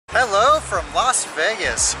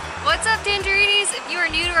Vegas. What's up, Tangerine's? If you are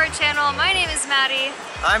new to our channel, my name is Maddie.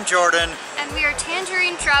 I'm Jordan. And we are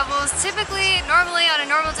Tangerine Travels. Normally on a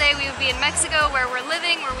normal day, we would be in Mexico where we're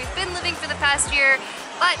living, where we've been living for the past year.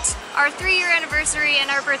 But our 3-year anniversary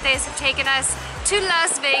and our birthdays have taken us to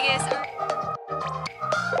Las Vegas.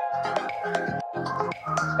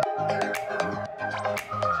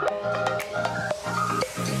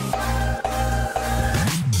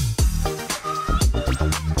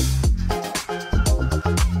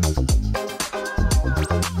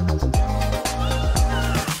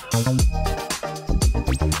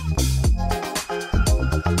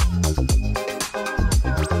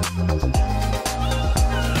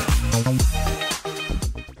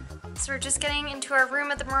 So we're just getting into our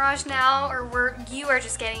room at the Mirage now, or you are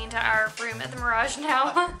just getting into our room at the Mirage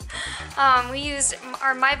now. We used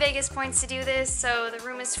our My Vegas points to do this, so the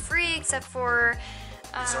room is free except for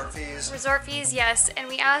Resort fees. Resort fees, yes. And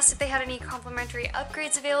we asked if they had any complimentary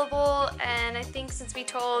upgrades available, and I think since we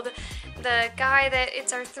told the guy that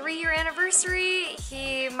it's our 3-year anniversary,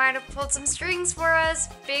 he might have pulled some strings for us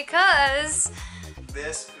because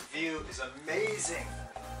this view is amazing.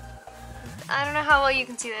 I don't know how well you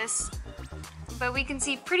can see this, but we can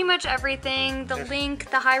see pretty much everything. The link,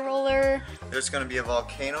 the high roller. There's going to be a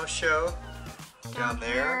volcano show down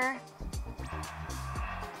there.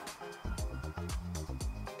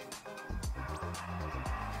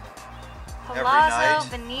 Palazzo,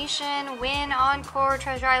 Venetian, Wynn, Encore,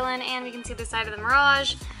 Treasure Island, and we can see the side of the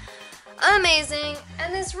Mirage. Amazing.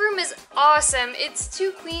 And this room is awesome. It's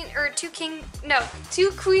two queen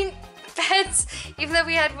beds, even though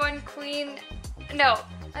we had one queen. No,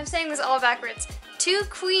 I'm saying this all backwards. 2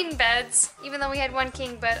 queen beds, even though we had 1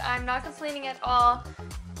 king, but I'm not complaining at all.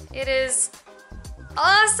 It is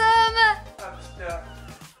awesome. I'm stuck.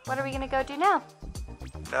 What are we gonna go do now?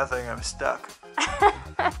 Nothing, I'm stuck.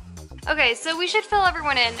 Okay, so we should fill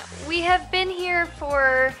everyone in. We have been here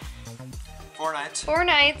for 4 nights. 4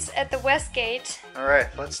 nights at the Westgate. All right,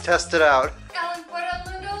 let's test it out. Alan, put on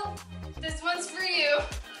Lundo. This one's for you.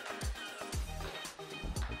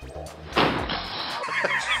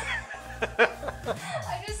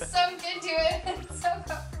 I just sunk into it. It's so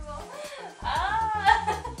comfortable.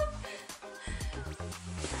 Ah.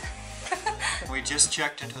 We just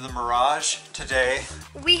checked into the Mirage today.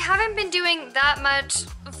 We haven't been doing that much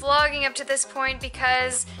vlogging up to this point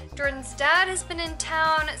because Jordan's dad has been in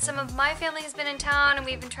town, some of my family has been in town, and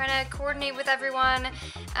we've been trying to coordinate with everyone.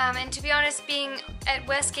 And to be honest, being at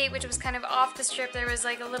Westgate, which was kind of off the strip, there was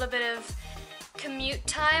like a little bit of commute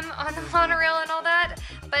time on the monorail and all that.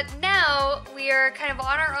 But now we are kind of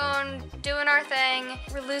on our own, doing our thing.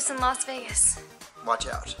 We're loose in Las Vegas. Watch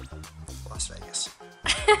out, Las Vegas.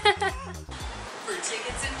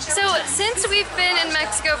 So since we've been in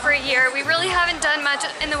Mexico for a year, we really haven't done much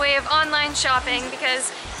in the way of online shopping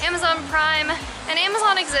because Amazon Prime and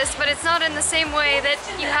Amazon exists, but it's not in the same way that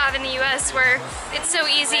you have in the US where it's so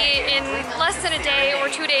easy. In less than a day or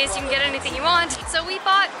 2 days you can get anything you want. So we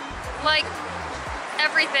bought like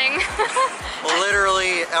everything.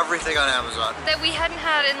 Literally everything on Amazon. That we hadn't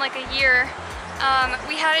had in like a year.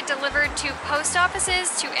 We had it delivered to post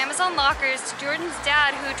offices, to Amazon lockers, to Jordan's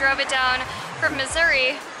dad who drove it down from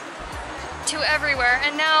Missouri, to everywhere.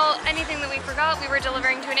 And now anything that we forgot we were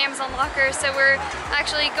delivering to an Amazon locker, so we're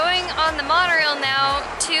actually going on the monorail now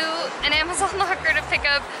to an Amazon locker to pick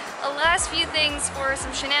up the last few things for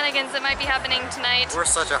some shenanigans that might be happening tonight. We're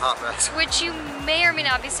such a hot mess. Which you may or may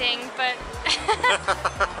not be seeing, but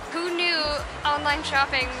who knew online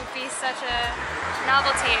shopping would be such a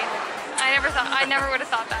novelty? I never would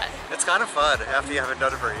have thought that. It's kind of fun after you haven't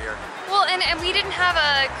done it for a year. Well, and we didn't have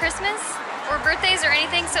a Christmas or birthdays or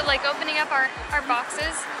anything, so like opening up our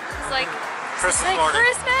boxes was like Christmas morning.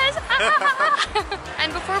 Christmas!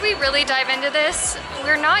 And before we really dive into this,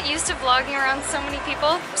 we're not used to vlogging around so many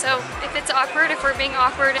people, so if it's awkward, if we're being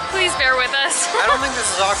awkward, please bear with us. I don't think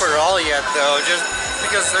this is awkward at all yet though, just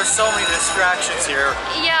because there's so many distractions here.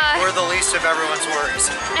 Yeah. We're the least of everyone's worries.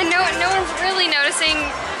 And no one's really noticing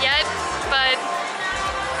yet, but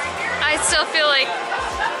I still feel like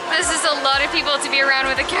this is a lot of people to be around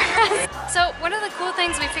with a camera. So one of the cool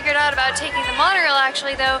things we figured out about taking the monorail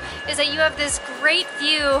actually though is that you have this great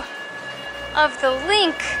view of the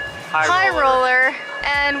Link high roller.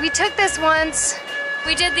 And we took this once.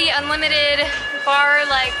 We did the unlimited bar,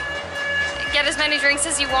 like get as many drinks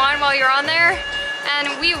as you want while you're on there. And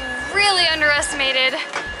we really underestimated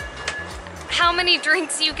how many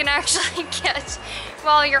drinks you can actually get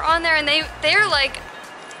while you're on there. And they're like,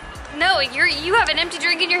 no, you have an empty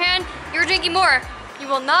drink in your hand, you're drinking more. You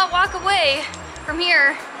will not walk away from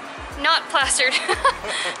here not plastered.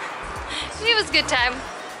 It was a good time.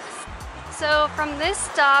 So from this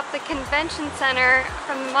stop, the convention center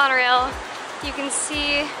from the monorail, you can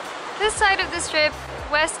see this side of the strip,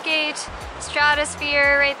 Westgate,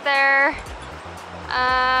 Stratosphere right there,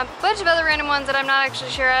 a bunch of other random ones that I'm not actually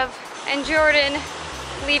sure of, and Jordan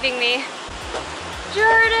leaving me.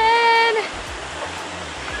 Jordan!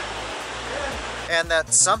 And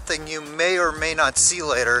that something you may or may not see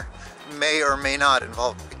later may or may not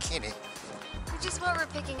involve a bikini. Which is what we're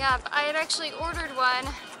picking up. I had actually ordered one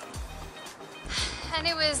and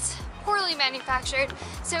it was poorly manufactured.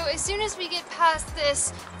 So as soon as we get past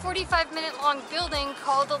this 45-minute long building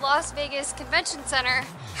called the Las Vegas Convention Center,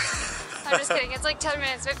 I'm just kidding, it's like 10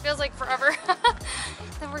 minutes, but it feels like forever.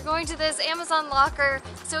 Then we're going to this Amazon locker.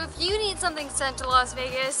 So if you need something sent to Las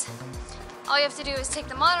Vegas, all you have to do is take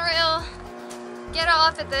the monorail, get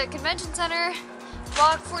off at the convention center,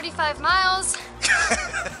 walk 45 miles,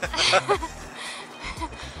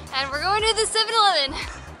 and we're going to the 7-Eleven.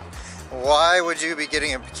 Why would you be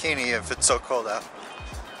getting a bikini if it's so cold out?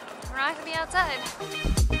 We're not gonna be outside.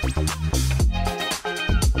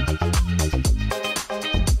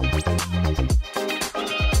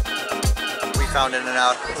 We found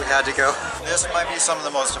In-N-Out. We had to go. This might be some of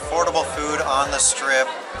the most affordable food on the strip.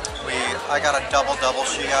 I got a double-double,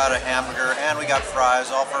 she got a hamburger, and we got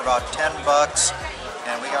fries, all for about 10 bucks.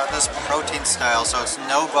 And we got this protein style, so it's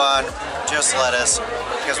no bun, just lettuce,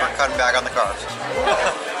 because we're cutting back on the carbs.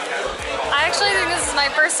 I actually think this is my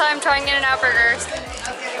first time trying In-N-Out burgers.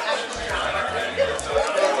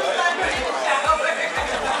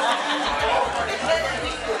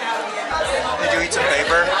 Did you eat some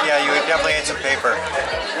paper? Yeah, you definitely ate some paper.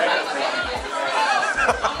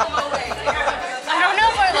 I don't know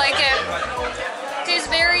if I like it. It tastes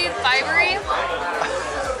very fibery.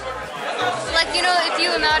 Like, you know, if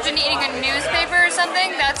you imagine eating a newspaper or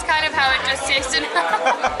something, that's kind of how it just tasted.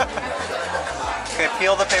 Okay,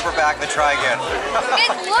 peel the paper back and try again.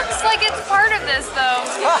 It looks like it's part of this, though.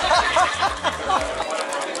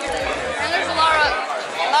 And there's a lot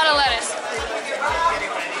of lettuce.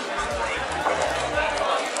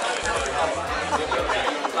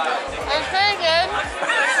 It's pretty good.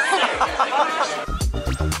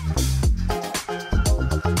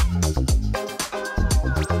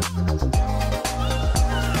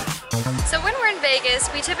 So when we're in Vegas,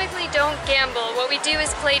 we typically don't gamble. What we do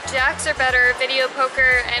is play jacks or better, video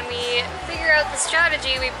poker, and we figure out the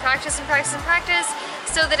strategy. We practice and practice and practice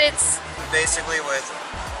so that it's... Basically with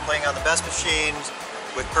playing on the best machines,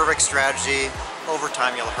 with perfect strategy, over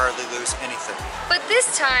time you'll hardly lose anything. But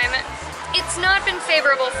this time, it's not been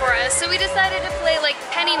favorable for us, so we decided to play like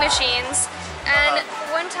penny machines. And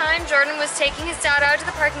one time Jordan was taking his dad out to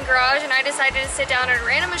the parking garage and I decided to sit down at a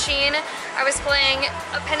random machine. I was playing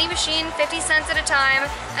a penny machine, 50 cents at a time,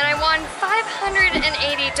 and I won $580.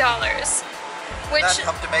 Which, that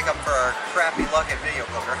helped to make up for our crappy luck at video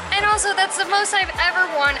poker. And also that's the most I've ever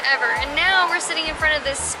won ever. And now we're sitting in front of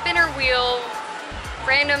this spinner wheel,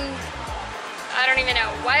 random, I don't even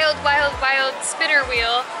know, wild spinner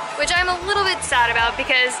wheel, which I'm a little bit sad about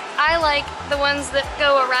because I like the ones that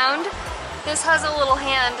go around. This has a little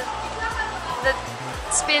hand that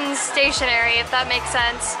spins stationary, if that makes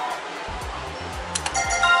sense.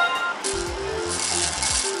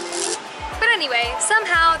 But anyway,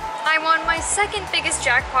 somehow I won my second biggest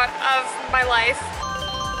jackpot of my life.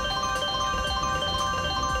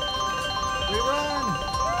 We won!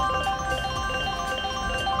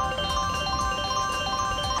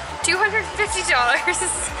 $250.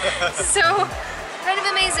 So, kind of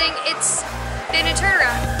amazing. It's been a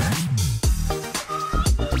turnaround.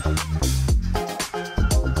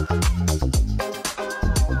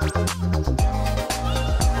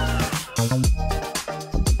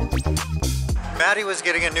 Maddie was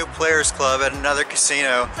getting a new players club at another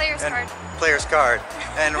casino. Players card. Players card.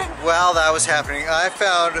 And while that was happening, I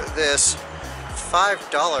found this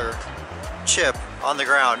 $5 chip on the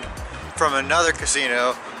ground from another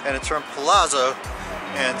casino, and it's from Palazzo.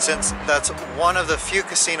 And since that's one of the few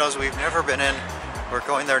casinos we've never been in, we're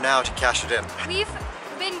going there now to cash it in. We've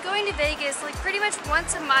been going to Vegas like pretty much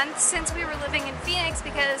once a month since we were living in Phoenix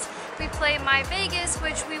because we play My Vegas,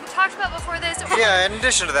 which we talked about before this. Yeah, in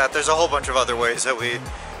addition to that, there's a whole bunch of other ways that we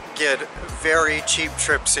get very cheap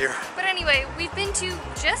trips here. But anyway, we've been to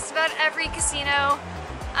just about every casino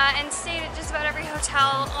and stayed at just about every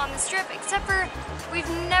hotel on the strip, except for we've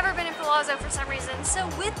never been in Palazzo for some reason. So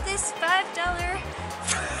with this $5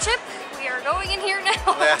 chip, we are going in here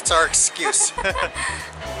now. That's our excuse.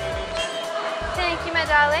 Thank you, my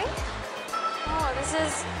darling. Oh, this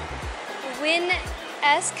is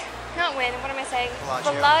Wynn-esque. Not Wynn, what am I saying?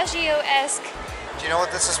 Bellagio. Bellagio-esque. Do you know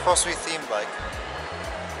what this is supposed to be themed like?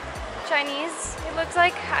 Chinese, it looks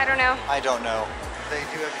like. I don't know. I don't know. They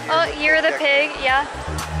do have Oh, Year of the Pig, yeah.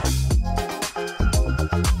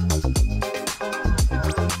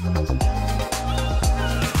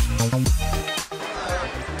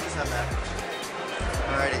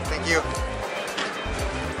 Alrighty, thank you.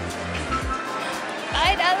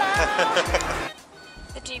 Bye, Della.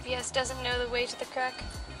 The GPS doesn't know the way to the crack.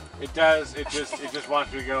 It does. It just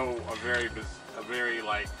wants me to go a very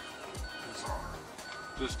like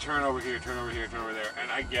just turn over here, turn over here, turn over there,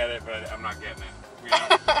 and I get it, but I'm not getting it. You know?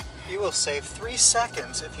 You will save 3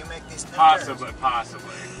 seconds if you make these 10 Possibly, turns.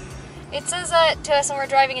 possibly. It says that to us when we're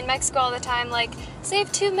driving in Mexico all the time, like,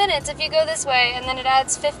 save 2 minutes if you go this way, and then it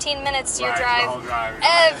adds 15 minutes to your Right, drive the whole drive.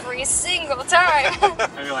 every single time.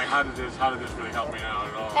 And you're like, how did this really help me out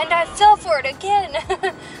at all? And I fell for it again.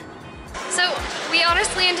 So, we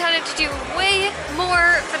honestly intended to do way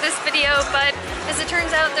more for this video, but as it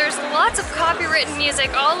turns out, there's lots of copywritten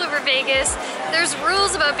music all over Vegas. There's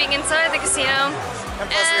rules about being inside the casino. And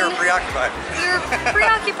plus we were preoccupied. We were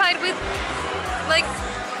preoccupied with, like,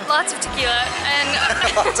 lots of tequila. And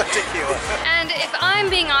Lots of tequila. And if I'm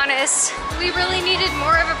being honest, we really needed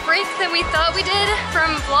more of a break than we thought we did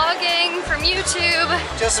from vlogging, from YouTube.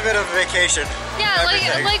 Just a bit of a vacation. Yeah,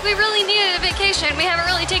 Everything. like we really needed a vacation. We haven't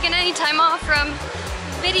really taken any time off from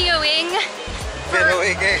videoing.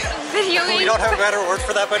 Videoing. Videoing. We don't have a better word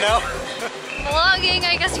for that by now. Vlogging,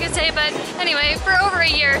 I guess you could say, but anyway, for over a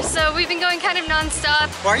year, so we've been going kind of non-stop.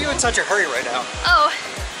 Why are you in such a hurry right now? Oh.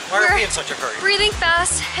 Why are we're we in such a hurry? Breathing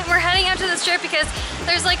fast, and we're heading out to the strip because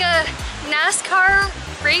there's like a NASCAR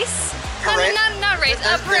race. Parade? Not race,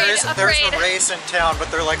 a parade. There's a race in town,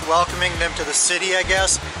 but they're like welcoming them to the city, I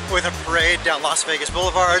guess, with a parade down Las Vegas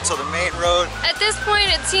Boulevard, so the main road. At this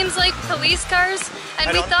point, it seems like police cars, and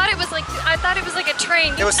I thought it was like a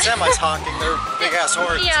train. It was semis honking, they're big ass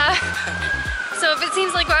horns. Yeah. So if it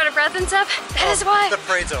seems like we're out of breath and stuff, that is why. The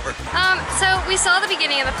parade's over. So we saw the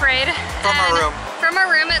beginning of the parade. From our room. From our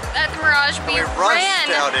room at the Mirage. We rushed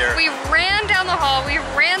down here. We ran down the hall, we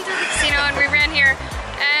ran through the casino, and we ran here.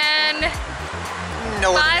 And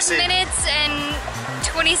No one 5 minutes and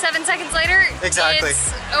 27 seconds later, exactly.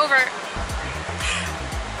 It's over.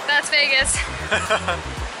 That's Vegas.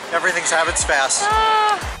 Everything happens fast.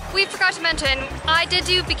 We forgot to mention, I did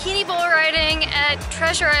do bikini bull riding at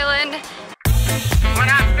Treasure Island. I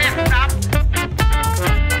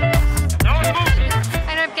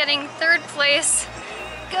ended up getting 3rd place.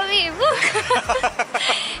 Go me, woo!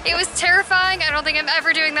 It was terrifying. I don't think I'm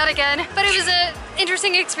ever doing that again. But it was an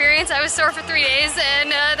interesting experience. I was sore for 3 days,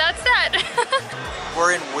 and that's that.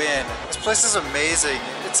 We're in Wynn. This place is amazing.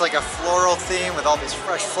 It's like a floral theme with all these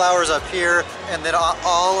fresh flowers up here, and then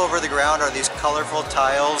all over the ground are these colorful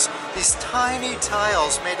tiles. These tiny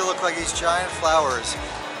tiles made to look like these giant flowers.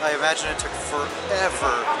 I imagine it took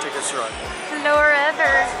forever to construct.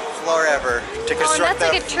 Forever. Forever to construct. Oh, and that's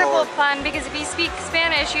that like a triple pun, because if you speak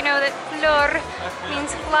Spanish, you know that flor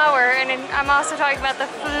means flower, and I'm also talking about the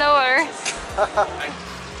floor.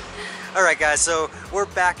 Alright guys, so we're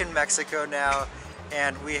back in Mexico now,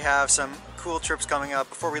 and we have some cool trips coming up.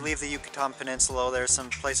 Before we leave the Yucatan Peninsula, there's some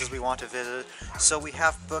places we want to visit. So we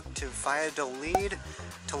have booked to Valladolid,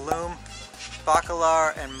 Tulum,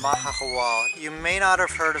 Bacalar, and Mahahual. You may not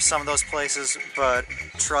have heard of some of those places, but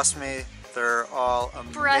trust me, they're all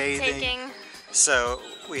amazing. Breathtaking. So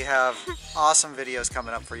we have awesome videos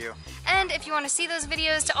coming up for you. And if you want to see those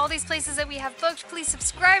videos to all these places that we have booked, please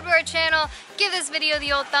subscribe to our channel, give this video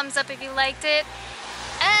the old thumbs up if you liked it,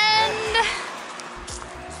 and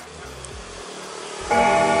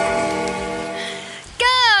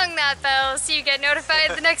gong that bell so you get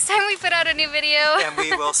notified the next time we put out a new video. And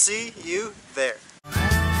we will see you there.